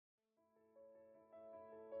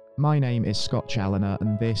My name is Scott Challoner,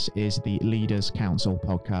 and this is the Leaders Council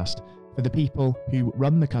podcast for the people who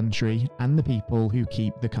run the country and the people who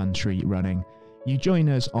keep the country running. You join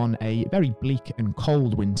us on a very bleak and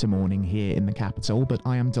cold winter morning here in the capital, but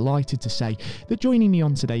I am delighted to say that joining me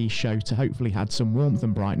on today's show to hopefully add some warmth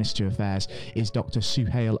and brightness to affairs is Dr.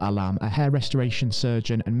 Suhail Alam, a hair restoration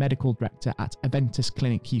surgeon and medical director at Aventus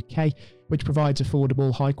Clinic UK, which provides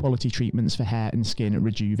affordable, high-quality treatments for hair and skin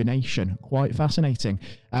rejuvenation. Quite fascinating.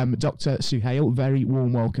 Dr. Suhail, very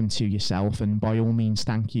warm welcome to yourself, and by all means,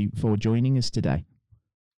 thank you for joining us today.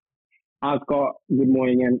 Scott, good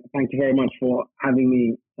morning, and thank you very much for having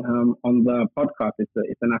me on the podcast.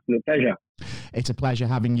 It's an absolute pleasure. It's a pleasure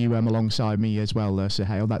having you alongside me as well,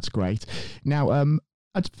 Suhail. That's great. Now,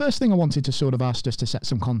 first thing I wanted to sort of ask, just to set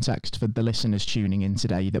some context for the listeners tuning in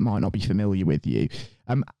today that might not be familiar with you.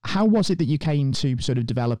 How was it that you came to sort of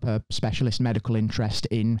develop a specialist medical interest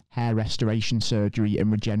in hair restoration surgery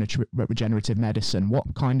and regenerative medicine?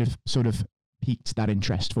 What kind of sort of piqued that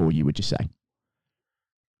interest for you, would you say?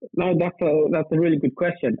 No, that's a really good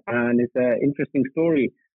question, and it's an interesting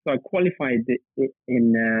story. So I qualified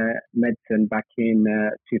in medicine back in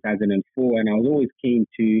 2004, and I was always keen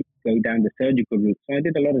to go down the surgical route. So I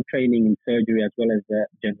did a lot of training in surgery as well as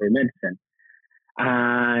general medicine.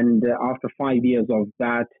 And after 5 years of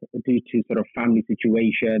that, due to sort of family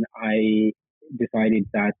situation, I decided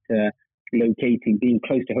that being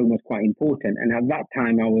close to home was quite important. And at that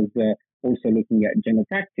time, I was also looking at general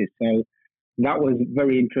practice. So that was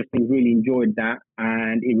very interesting, really enjoyed that,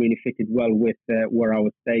 and it really fitted well with where I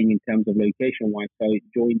was staying in terms of location-wise. So I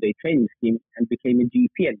joined a training scheme and became a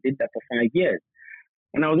GP and did that for 5 years.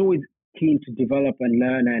 And I was always keen to develop and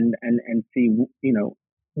learn and see,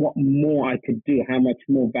 what more I could do, how much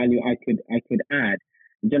more value I could add.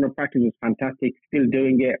 General practice was fantastic, still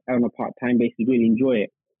doing it on a part-time basis, really enjoy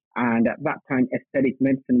it. And at that time, aesthetic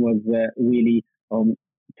medicine was really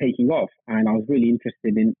taking off, and I was really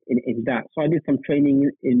interested in that. So I did some training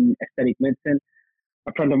in aesthetic medicine.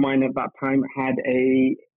 A friend of mine at that time had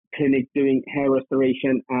a clinic doing hair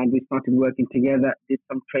restoration, and we started working together, did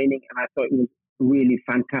some training, and I thought it was a really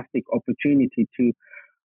fantastic opportunity to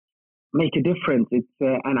make a difference.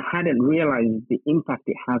 And I hadn't realized the impact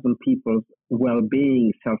it has on people's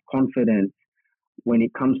well-being, self-confidence when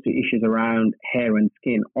it comes to issues around hair and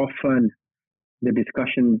skin. Often the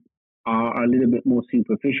discussions are a little bit more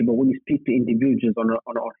superficial, but when you speak to individuals on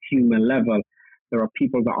a human level, there are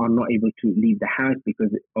people that are not able to leave the house because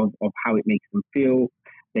of how it makes them feel.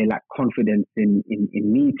 They lack confidence in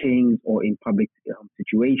meetings or in public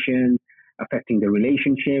situations, affecting the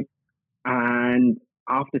relationship. And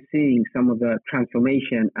after seeing some of the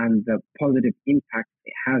transformation and the positive impact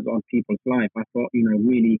it has on people's life, I thought,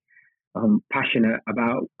 really passionate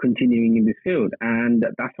about continuing in this field, and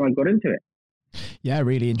that's how I got into it. Yeah,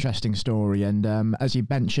 really interesting story. And as you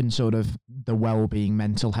mentioned, sort of the well-being,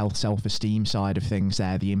 mental health, self-esteem side of things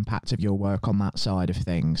there, the impact of your work on that side of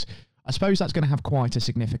things, I suppose that's going to have quite a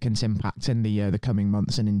significant impact in the coming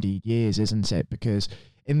months and indeed years, isn't it? Because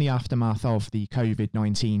in the aftermath of the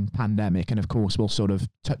COVID-19 pandemic, and of course we'll sort of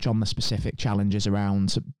touch on the specific challenges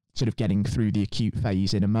around sort of getting through the acute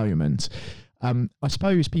phase in a moment, I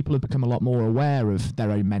suppose people have become a lot more aware of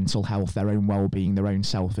their own mental health, their own well-being, their own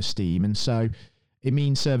self-esteem. And so it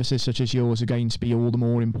means services such as yours are going to be all the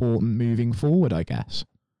more important moving forward, I guess.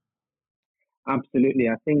 Absolutely.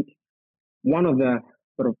 I think one of the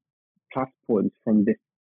sort of plus points from this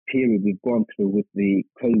period we've gone through with the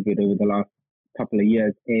COVID over the last couple of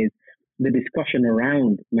years is the discussion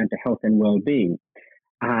around mental health and well-being.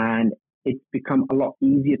 And it's become a lot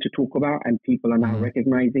easier to talk about, and people are now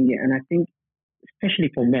recognizing it. And I think,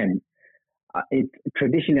 especially for men,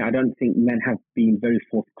 traditionally, I don't think men have been very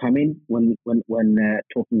forthcoming when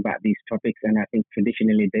talking about these topics. And I think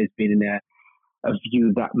traditionally there's been a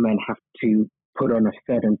view that men have to put on a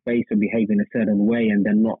certain face or behave in a certain way, and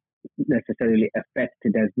they're not necessarily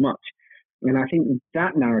affected as much. And I think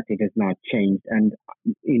that narrative has now changed. And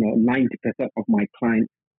 90% of my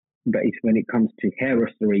clients, base when it comes to hair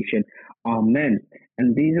restoration, are men.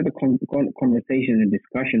 And these are the conversations and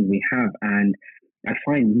discussions we have. And I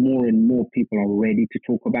find more and more people are ready to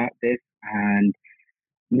talk about this and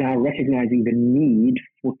now recognizing the need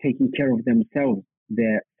for taking care of themselves,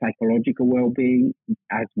 their psychological well-being,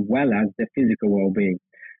 as well as their physical well-being.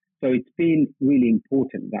 So it's been really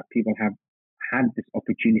important that people have had this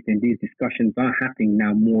opportunity, and these discussions are happening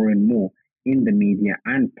now more and more in the media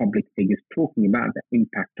and public figures talking about the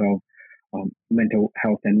impact of mental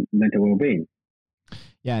health and mental well-being.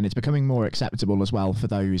 Yeah, and it's becoming more acceptable as well for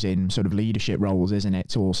those in sort of leadership roles, isn't it,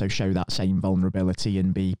 to also show that same vulnerability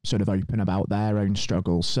and be sort of open about their own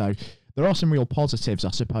struggles. So there are some real positives,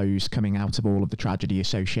 I suppose, coming out of all of the tragedy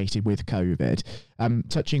associated with COVID.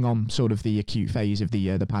 Touching on sort of the acute phase of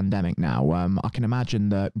the pandemic now, I can imagine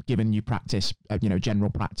that given you practice, general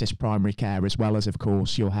practice primary care, as well as, of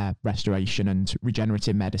course, your hair restoration and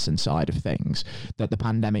regenerative medicine side of things, that the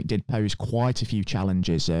pandemic did pose quite a few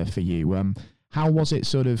challenges for you. How was it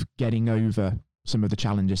sort of getting over some of the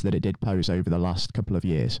challenges that it did pose over the last couple of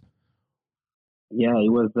years? Yeah,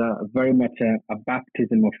 it was very much a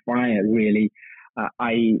baptism of fire, really.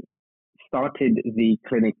 I started the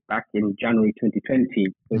clinic back in January 2020.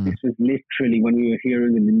 So this was literally when we were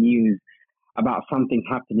hearing in the news about something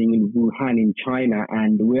happening in Wuhan in China,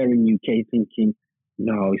 and we're in UK thinking,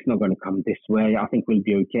 no, it's not going to come this way. I think we'll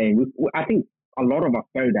be okay. I think a lot of us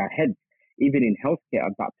buried our heads, even in healthcare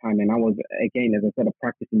at that time. And I was, again, as I said, a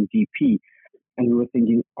practicing GP, and we were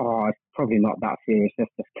thinking, oh, it's probably not that serious.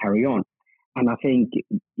 Let's just carry on. And I think,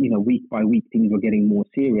 week by week, things were getting more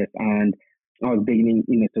serious. And I was beginning,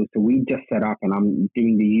 so we just set up, and I'm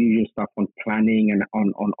doing the usual stuff on planning and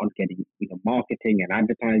on getting, marketing and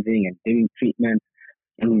advertising and doing treatment.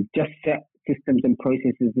 And we've just set systems and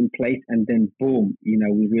processes in place. And then boom,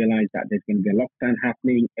 we realized that there's going to be a lockdown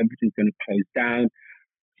happening. Everything's going to close down.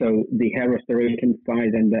 So the hair restoration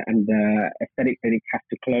side and the aesthetic clinic has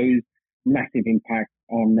to close. Massive impact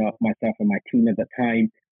on myself and my team at the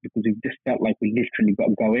time, because we just felt like we literally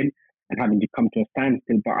got going and having to come to a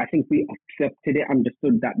standstill. But I think we accepted it,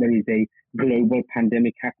 understood that there is a global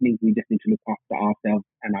pandemic happening. We just need to look after ourselves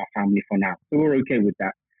and our family for now. So we're okay with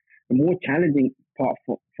that. The more challenging part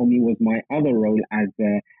for me was my other role as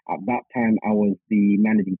at that time I was the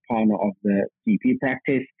managing partner of the GP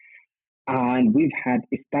practice. And we've had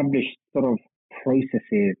established sort of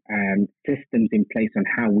processes and systems in place on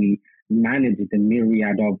how we manage the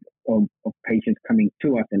myriad of patients coming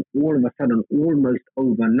to us. And all of a sudden, almost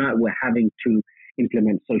overnight, we're having to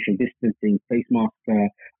implement social distancing, face masks,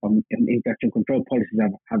 and infection control policies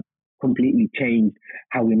have completely changed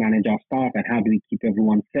how we manage our staff and how do we keep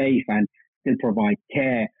everyone safe and still provide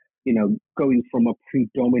care. Going from a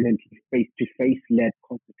predominantly face-to-face led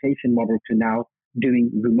consultation model to now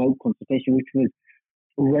doing remote consultation, which was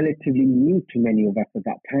relatively new to many of us at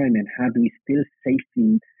that time. And how do we still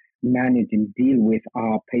safely manage and deal with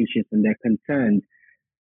our patients and their concerns?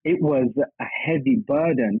 It was a heavy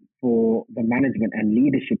burden for the management and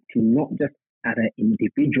leadership team, not just at an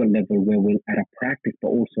individual level where we're at a practice, but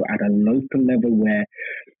also at a local level where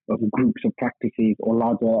groups of practices or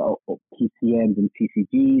larger PCNs and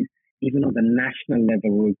TCGs, even on the national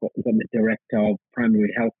level, we've got the director of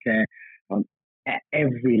primary healthcare. At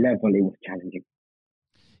every level, it was challenging.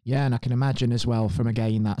 Yeah, and I can imagine as well from,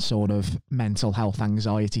 again, that sort of mental health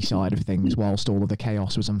anxiety side of things, whilst all of the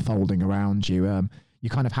chaos was unfolding around you, you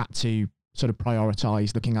kind of had to sort of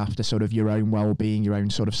prioritise looking after sort of your own well-being, your own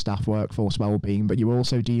sort of staff workforce well-being, but you were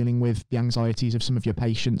also dealing with the anxieties of some of your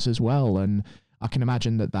patients as well. And I can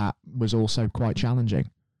imagine that was also quite challenging.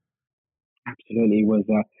 Absolutely. It was,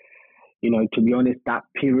 to be honest, that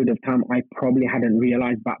period of time, I probably hadn't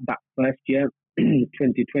realised, but that first year,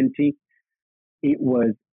 2020, it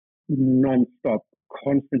was non-stop,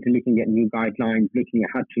 constantly looking at new guidelines, looking at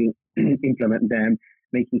how to implement them,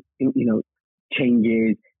 making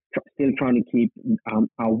changes, still trying to keep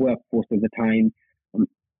our workforce at the time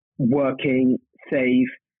working safe,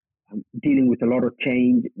 dealing with a lot of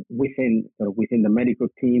change within the medical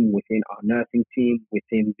team, within our nursing team,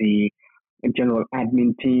 within the general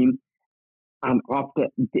admin team. And after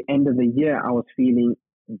the end of the year, I was feeling,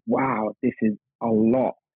 wow, this is a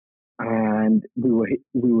lot. And we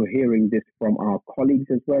were hearing this from our colleagues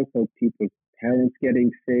as well. So people's parents getting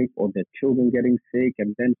sick or their children getting sick,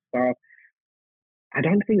 and then staff. I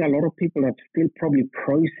don't think a lot of people have still probably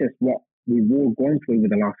processed what we've all gone through over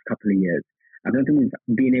the last couple of years. I don't think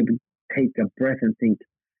we've been able to take a breath and think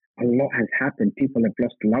a lot has happened. People have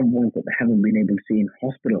lost loved ones that they haven't been able to see in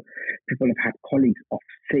hospital. People have had colleagues off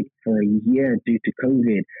sick for a year due to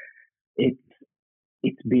COVID.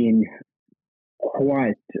 It's been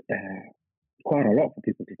quite a lot for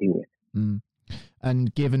people to deal with. Mm.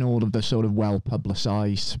 And given all of the sort of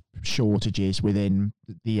well-publicised shortages within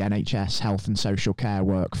the NHS health and social care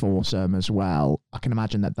workforce as well, I can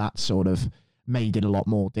imagine that sort of made it a lot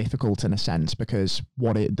more difficult in a sense, because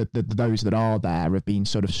those that are there have been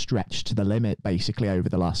sort of stretched to the limit basically over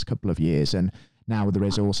the last couple of years, and now there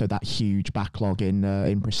is also that huge backlog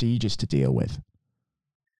in procedures to deal with.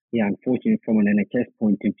 Yeah, unfortunately, from an NHS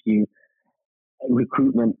point of view,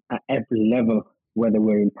 recruitment at every level, whether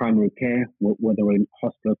we're in primary care, whether we're in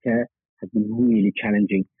hospital care, has been really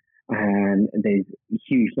challenging. And there's a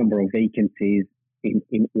huge number of vacancies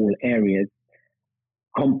in all areas,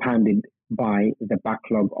 compounded by the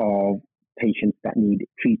backlog of patients that need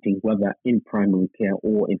treating, whether in primary care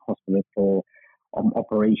or in hospital for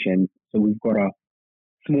operations. So we've got a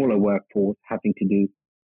smaller workforce having to do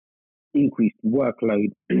increased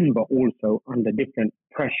workload, but also under different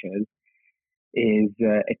pressures is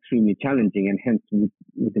extremely challenging. And hence,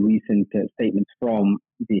 with the recent statements from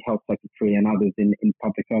the health secretary and others in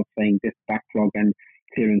public health saying this backlog and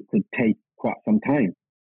clearance could take quite some time.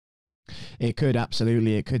 It could,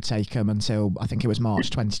 absolutely. It could take until, I think it was March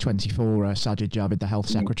 2024, Sajid Javid, the health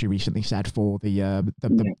secretary, recently said for the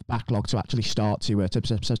backlog to actually start to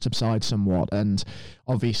subside somewhat. And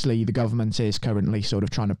obviously the government is currently sort of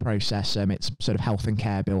trying to process its sort of health and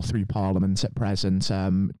care bill through Parliament at present,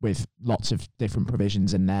 with lots of different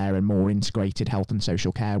provisions in there and more integrated health and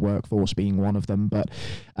social care workforce being one of them. But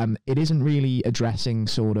it isn't really addressing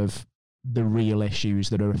sort of the real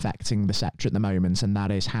issues that are affecting the sector at the moment, and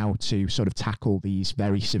that is how to sort of tackle these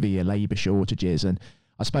very severe labour shortages. And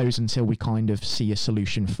I suppose until we kind of see a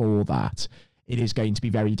solution for that, it is going to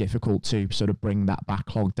be very difficult to sort of bring that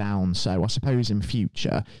backlog down. So I suppose in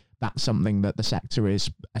future, that's something that the sector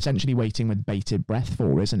is essentially waiting with bated breath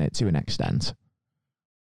for, isn't it, to an extent?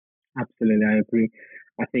 Absolutely, I agree.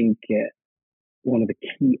 I think one of the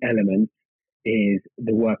key elements is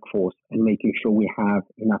the workforce and making sure we have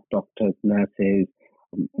enough doctors, nurses,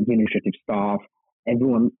 administrative staff,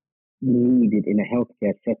 everyone needed in a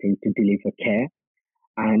healthcare setting to deliver care.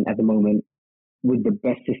 And at the moment, with the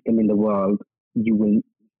best system in the world, you will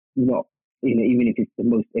not, even if it's the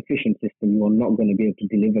most efficient system, you are not going to be able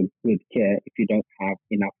to deliver good care if you don't have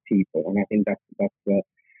enough people. And I think that's the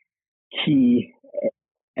key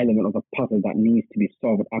element of a puzzle that needs to be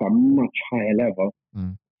solved at a much higher level.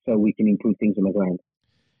 So we can improve things on the ground.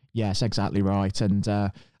 Yes, exactly right. And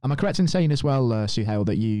am I correct in saying as well, Suhail,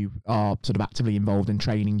 that you are sort of actively involved in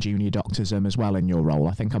training junior doctors as well in your role?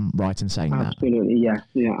 I think I'm right in saying that. Absolutely, yeah.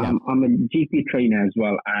 I'm a GP trainer as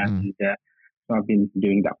well, and so I've been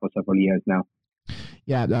doing that for several years now.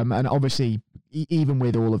 Yeah, and obviously, even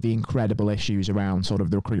with all of the incredible issues around sort of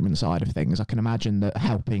the recruitment side of things, I can imagine that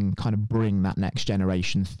helping kind of bring that next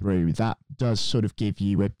generation through, that does sort of give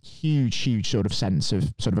you a huge sort of sense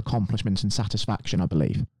of sort of accomplishment and satisfaction, I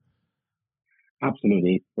believe.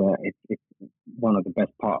 Absolutely. It's one of the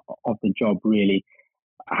best parts of the job, really.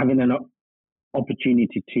 Having an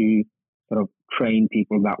opportunity to sort of train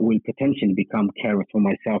people that will potentially become carers for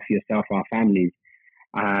myself, yourself, our families.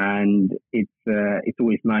 And it's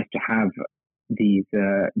always nice to have these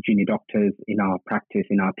junior doctors in our practice,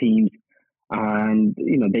 in our teams, and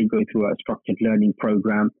they go through a structured learning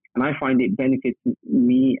program, and I find it benefits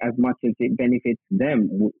me as much as it benefits them.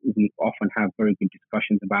 We often have very good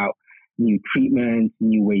discussions about new treatments,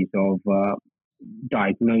 new ways of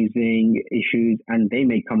diagnosing issues, and they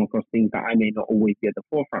may come across things that I may not always be at the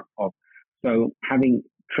forefront of. So having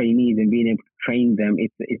trainees and being able to train them,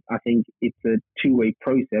 I think it's a two-way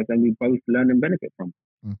process, and we both learn and benefit from.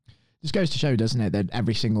 This goes to show, doesn't it, that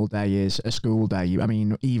every single day is a school day. I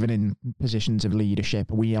mean, even in positions of leadership,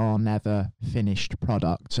 we are never finished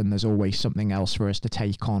products, and there's always something else for us to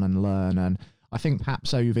take on and learn. And I think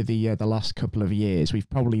perhaps over the last couple of years, we've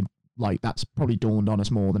probably that's probably dawned on us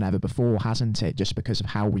more than ever before, hasn't it? Just because of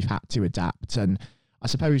how we've had to adapt. And I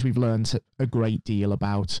suppose we've learned a great deal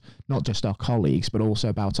about not just our colleagues, but also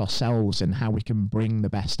about ourselves and how we can bring the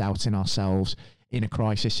best out in ourselves in a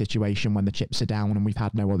crisis situation when the chips are down and we've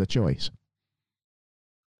had no other choice.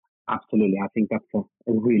 Absolutely. I think that's a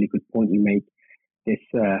really good point you make. This,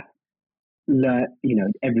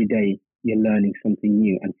 every day you're learning something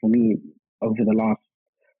new. And for me, over the last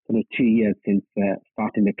sort of 2 years since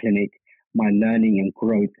starting the clinic, my learning and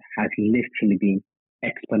growth has literally been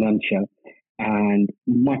exponential. And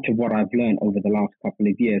much of what I've learned over the last couple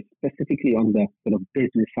of years, specifically on the sort of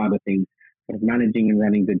business side of things, sort of managing and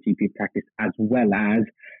running the GP practice, as well as,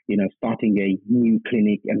 starting a new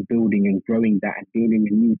clinic and building and growing that and building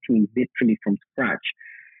a new team literally from scratch.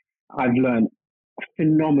 I've learned a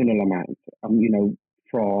phenomenal amount,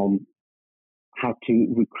 from how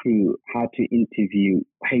to recruit, how to interview,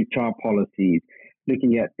 HR policies,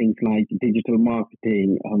 looking at things like digital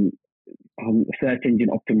marketing, search engine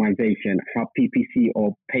optimization, how PPC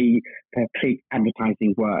or pay per click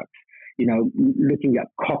advertising works, looking at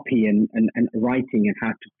copy and writing and how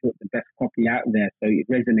to put the best copy out there so it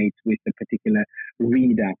resonates with the particular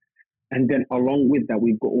reader. And then along with that,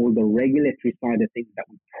 we've got all the regulatory side of things that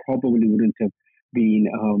we probably wouldn't have been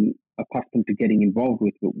accustomed to getting involved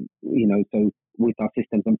with, so with our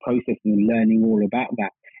systems and processes and learning all about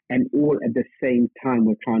that. And all at the same time,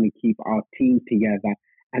 we're trying to keep our team together.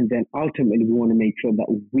 And then ultimately, we want to make sure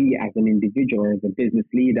that we as an individual or as a business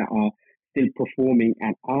leader are still performing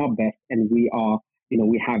at our best, and we are,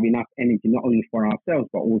 we have enough energy not only for ourselves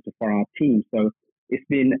but also for our team. So it's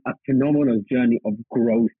been a phenomenal journey of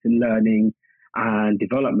growth, learning, and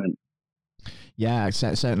development. Yeah, it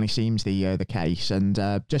certainly seems the case, and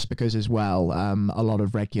just because as well, a lot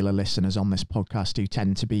of regular listeners on this podcast do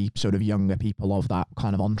tend to be sort of younger people of that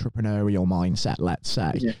kind of entrepreneurial mindset, let's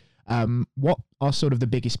say. Yeah. What are sort of the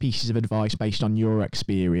biggest pieces of advice based on your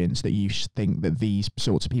experience that you think that these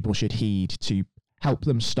sorts of people should heed to help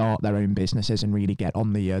them start their own businesses and really get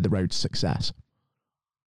on the road to success?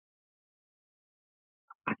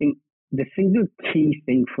 I think the single key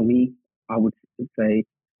thing for me, I would say,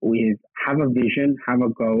 is have a vision, have a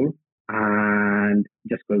goal, and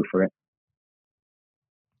just go for it.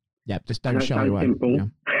 Yeah, just don't shy away. Simple. Yeah.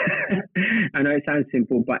 I know it sounds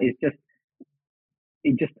simple, but it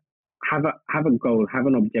just have a goal, have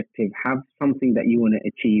an objective, have something that you want to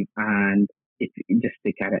achieve, and just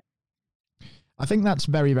stick at it. I think that's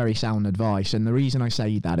very, very sound advice. And the reason I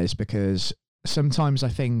say that is because sometimes I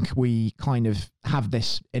think we kind of have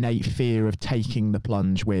this innate fear of taking the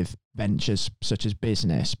plunge with ventures such as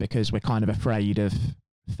business because we're kind of afraid of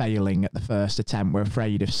failing at the first attempt. We're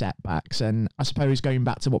afraid of setbacks. And I suppose going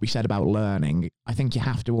back to what we said about learning, I think you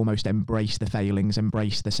have to almost embrace the failings,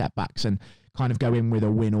 embrace the setbacks, and kind of go in with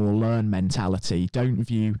a win or learn mentality. Don't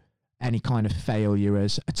view any kind of failure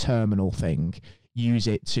as a terminal thing. Use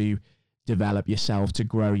it to develop yourself, to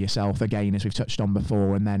grow yourself again, as we've touched on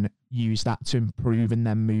before, and then use that to improve and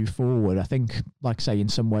then move forward. I think, like I say, in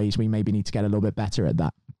some ways we maybe need to get a little bit better at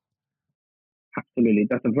that. Absolutely.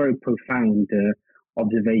 That's a very profound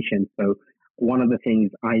observation. So one of the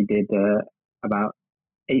things I did about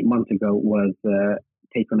 8 months ago was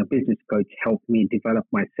take on a business coach, help me develop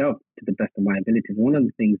myself to the best of my abilities. One of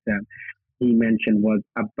the things that he mentioned was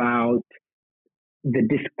about the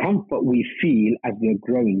discomfort we feel as we're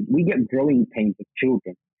growing. We get growing pains as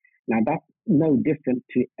children. Now, that's no different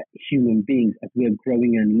to human beings as we're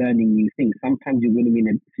growing and learning new things. Sometimes you're going to be in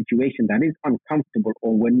a situation that is uncomfortable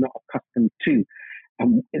or we're not accustomed to.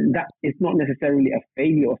 That is not necessarily a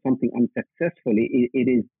failure or something unsuccessful. It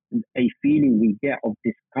is a feeling we get of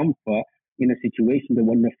discomfort in a situation that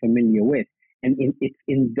we're not familiar with. And it's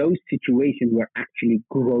in those situations we're actually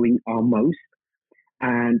growing our most.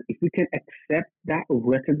 And if we can accept that,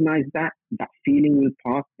 recognize that feeling will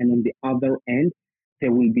pass. And on the other end,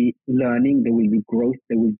 there will be learning, there will be growth,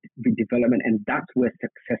 there will be development. And that's where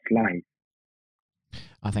success lies.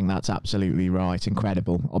 I think that's absolutely right.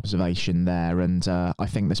 Incredible observation there. And I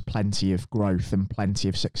think there's plenty of growth and plenty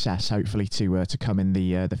of success, hopefully, to come in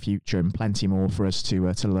the future, and plenty more for us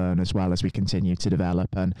to learn as well as we continue to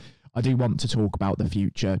develop. And I do want to talk about the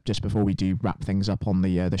future just before we do wrap things up on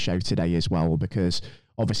the show today as well, because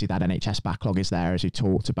obviously that NHS backlog is there, as you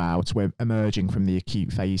talked about. We're emerging from the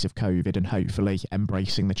acute phase of COVID and hopefully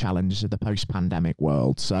embracing the challenges of the post-pandemic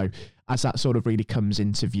world. So as that sort of really comes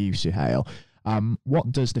into view, Suhail,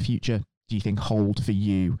 what does the future, do you think, hold for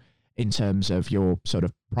you in terms of your sort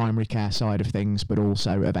of primary care side of things, but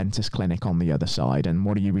also Aventus Clinic on the other side? And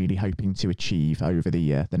what are you really hoping to achieve over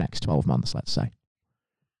the next 12 months, let's say?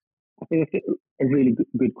 I think it's a really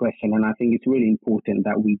good question, and I think it's really important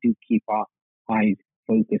that we do keep our eyes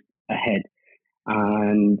focused ahead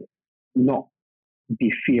and not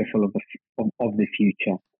be fearful of the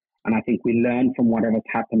future. And I think we learn from whatever's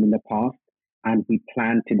happened in the past, and we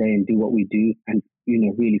plan today and do what we do, and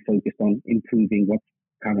really focus on improving what's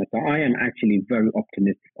coming. So I am actually very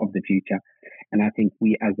optimistic of the future, and I think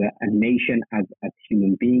we as a nation, as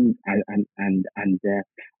human beings, and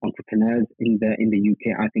entrepreneurs in the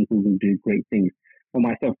UK, I think we will do great things. For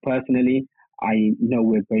myself personally, I know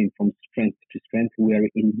we're going from strength to strength. We're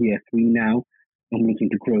in year 3 now. I'm looking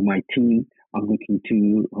to grow my team. I'm looking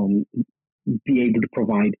to be able to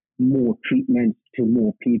provide more treatments to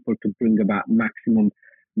more people to bring about maximum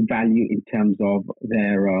value in terms of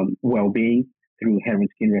their well-being through hair and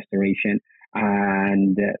skin restoration.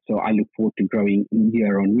 And so I look forward to growing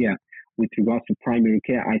year on year. With regards to primary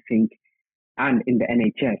care, I think, and in the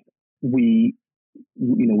NHS, we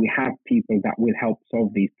have people that will help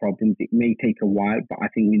solve these problems. It may take a while, but I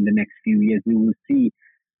think in the next few years, we will see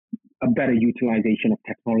a better utilization of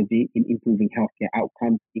technology in improving healthcare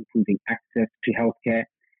outcomes, improving access to healthcare.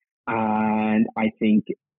 And I think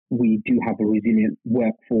we do have a resilient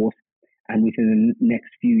workforce. And within the next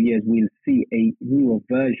few years, we'll see a newer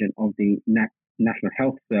version of the National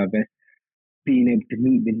Health Service being able to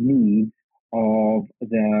meet the needs of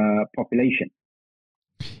the population.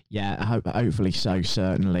 Yeah, hopefully so,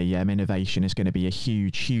 certainly. Innovation is going to be a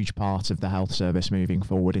huge part of the health service moving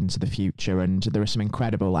forward into the future. And there are some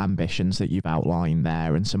incredible ambitions that you've outlined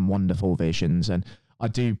there and some wonderful visions. And I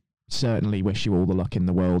do certainly wish you all the luck in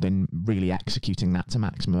the world in really executing that to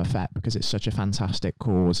maximum effect, because it's such a fantastic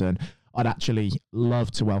cause. And I'd actually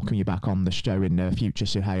love to welcome you back on the show in the future,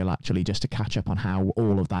 Suhail, actually, just to catch up on how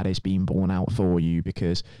all of that is being borne out for you,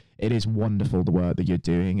 because it is wonderful the work that you're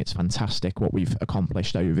doing. It's fantastic what we've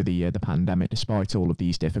accomplished over the pandemic, despite all of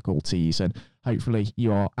these difficulties. And hopefully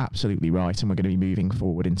you are absolutely right, and we're going to be moving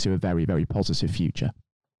forward into a very, very positive future.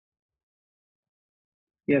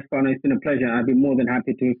 Yes, Connor, it's been a pleasure. I'd be more than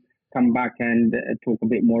happy to come back and talk a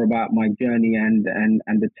bit more about my journey and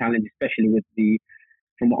the challenge, especially with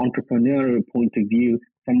from an entrepreneurial point of view,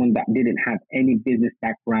 someone that didn't have any business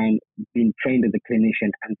background, being trained as a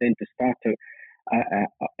clinician, and then to start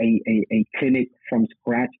a clinic from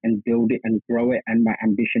scratch and build it and grow it. And my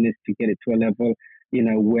ambition is to get it to a level,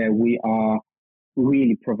 where we are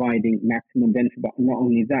really providing maximum benefit. But not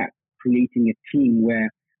only that, creating a team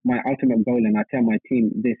where my ultimate goal, and I tell my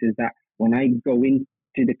team this, is that when I go into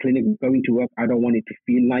the clinic, going to work, I don't want it to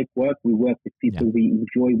feel like work. We work with people we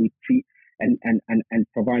enjoy, we treat and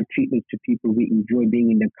provide treatment to people we enjoy being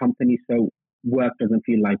in the company, so work doesn't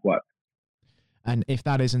feel like work. And if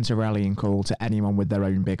that isn't a rallying call to anyone with their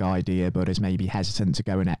own big idea but is maybe hesitant to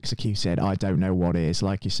go and execute it, I don't know what is.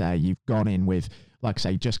 Like you say, you've gone in with, like I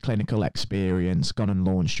say, just clinical experience, gone and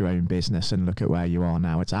launched your own business, and look at where you are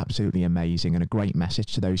now. It's absolutely amazing, and a great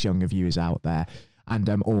message to those younger viewers out there. And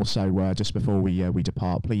also, just before we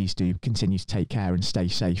depart, please do continue to take care and stay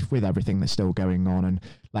safe with everything that's still going on. And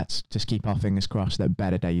let's just keep our fingers crossed that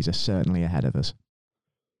better days are certainly ahead of us.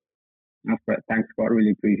 That's great. Thanks, Scott.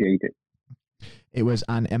 Really appreciate it. It was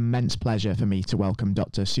an immense pleasure for me to welcome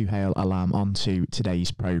Dr. Suhail Alam onto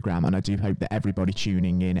today's programme, and I do hope that everybody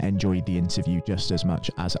tuning in enjoyed the interview just as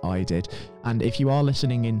much as I did. And if you are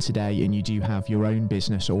listening in today and you do have your own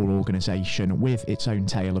business or organisation with its own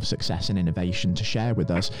tale of success and innovation to share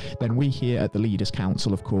with us, then we here at the Leaders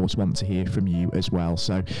Council, of course, want to hear from you as well.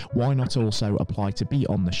 So why not also apply to be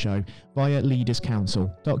on the show via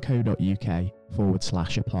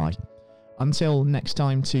leaderscouncil.co.uk/apply. Until next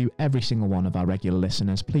time, to every single one of our regular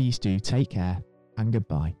listeners, please do take care and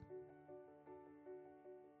goodbye.